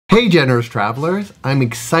Hey Generous Travelers, I'm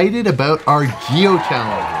excited about our Geo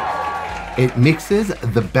Challenges. It mixes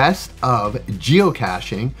the best of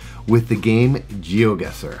geocaching with the game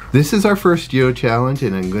Geoguessr. This is our first Geo Challenge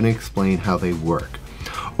and I'm going to explain how they work.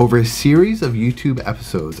 Over a series of YouTube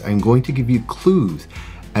episodes, I'm going to give you clues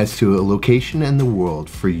as to a location in the world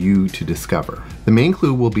for you to discover. The main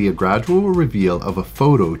clue will be a gradual reveal of a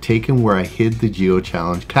photo taken where I hid the Geo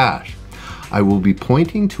Challenge cache. I will be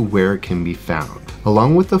pointing to where it can be found.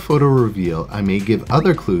 Along with the photo reveal, I may give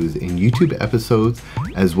other clues in YouTube episodes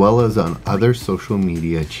as well as on other social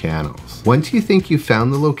media channels. Once you think you've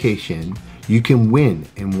found the location, you can win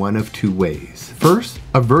in one of two ways. First,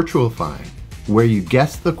 a virtual find, where you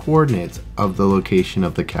guess the coordinates of the location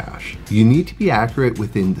of the cache. You need to be accurate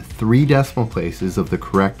within the 3 decimal places of the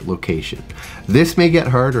correct location. This may get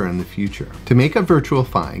harder in the future. To make a virtual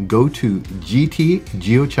find, go to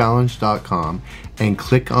gtgeochallenge.com and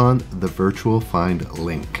click on the virtual find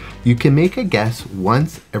link. You can make a guess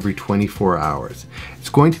once every 24 hours. It's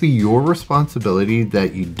going to be your responsibility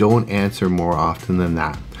that you don't answer more often than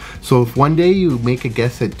that. So if one day you make a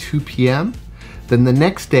guess at 2 p.m., then the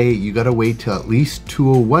next day you gotta wait till at least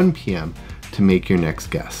 2:01 p.m. to make your next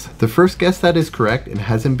guess. The first guess that is correct and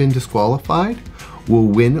hasn't been disqualified will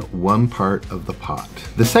win one part of the pot.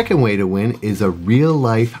 The second way to win is a real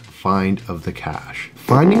life find of the cache.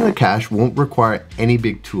 Finding the cache won't require any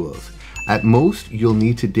big tools. At most, you'll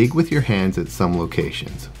need to dig with your hands at some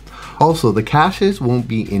locations. Also, the caches won't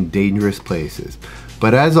be in dangerous places,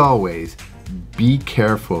 but as always, be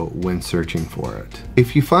careful when searching for it.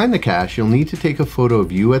 If you find the cache, you'll need to take a photo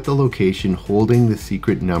of you at the location holding the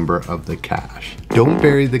secret number of the cache. Don't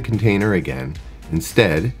bury the container again.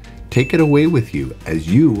 Instead, take it away with you as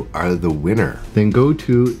you are the winner. Then go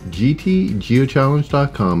to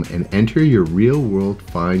gtgeochallenge.com and enter your real world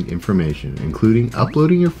find information, including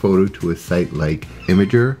uploading your photo to a site like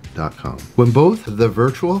imager.com. When both the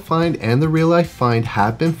virtual find and the real life find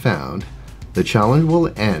have been found, the challenge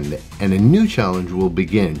will end and a new challenge will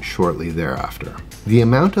begin shortly thereafter. The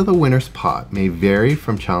amount of the winner's pot may vary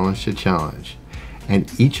from challenge to challenge,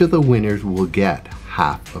 and each of the winners will get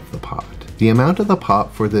half of the pot. The amount of the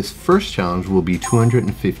pot for this first challenge will be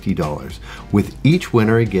 $250, with each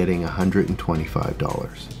winner getting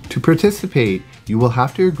 $125. To participate, you will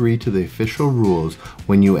have to agree to the official rules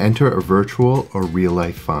when you enter a virtual or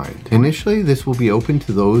real-life find. Initially, this will be open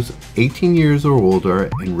to those 18 years or older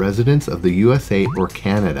and residents of the USA or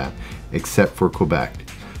Canada, except for Quebec.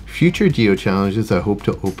 Future Geo Challenges I hope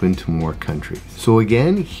to open to more countries. So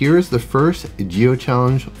again, here is the first Geo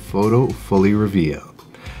Challenge photo fully revealed.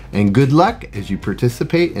 And good luck as you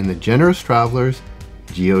participate in the Generous Travelers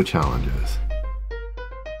Geo Challenges.